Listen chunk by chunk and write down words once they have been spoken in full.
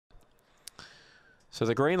So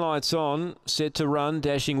the green light's on, set to run.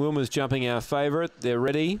 Dashing Wilma's jumping our favourite. They're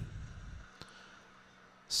ready.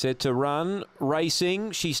 Set to run,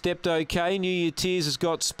 racing. She stepped okay. New Year Tears has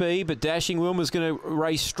got speed, but Dashing Wilma's going to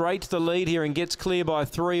race straight to the lead here and gets clear by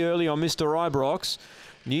 3 early on Mr. Ibrox.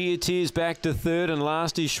 New Year Tears back to third, and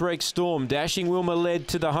last is Shrek Storm. Dashing Wilma led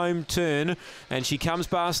to the home turn, and she comes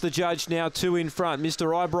past the judge now, 2 in front.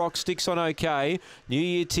 Mr. Ibrox sticks on okay. New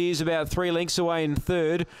Year Tears about 3 lengths away in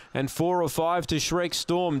third, and 4 or 5 to Shrek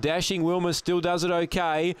Storm. Dashing Wilma still does it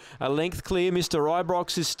okay. A length clear, Mr.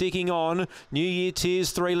 Ibrox is sticking on. New Year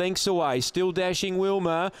Tears 3 lengths away. Still Dashing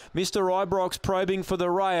Wilma. Mr. Ibrox probing for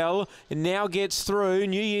the rail, and now gets through.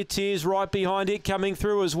 New Year Tears right behind it, coming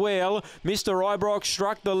through as well. Mr. Ibrox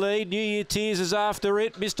struck the lead. New Year Tears is after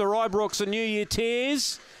it. Mr. Ibrox and New Year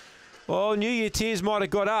Tears. Oh, New Year Tears might have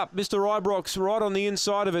got up. Mr. Ibrox right on the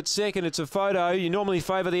inside of it second. It's a photo. You normally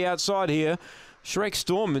favour the outside here. Shrek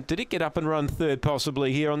Storm, did it get up and run third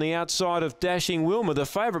possibly here on the outside of Dashing Wilma? The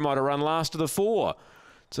favourite might have run last of the 4.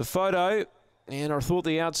 It's a photo, and I thought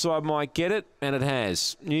the outside might get it, and it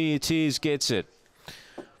has. New Year Tears gets it.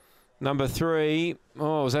 Number 3,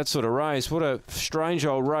 oh, it was that sort of race. What a strange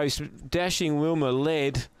old race. Dashing Wilma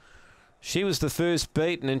led. She was the first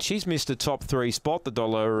beaten, and she's missed a top 3 spot, the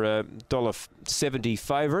 $1.70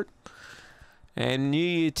 favourite. And New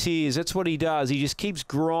Year Tears, that's what he does. He just keeps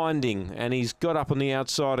grinding, and he's got up on the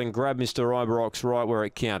outside and grabbed Mr. Ibrox right where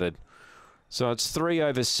it counted. So it's 3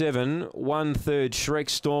 over 7, 1/3 Shrek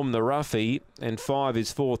Storm, the roughie, and 5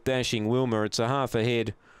 is 4th Dashing Wilma. It's a half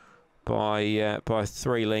ahead by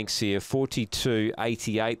 3 lengths here.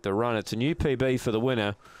 42.88 the run. It's a new PB for the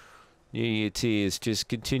winner. New Year Tears just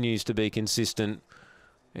continues to be consistent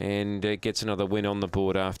and gets another win on the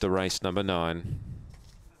board after race number 9.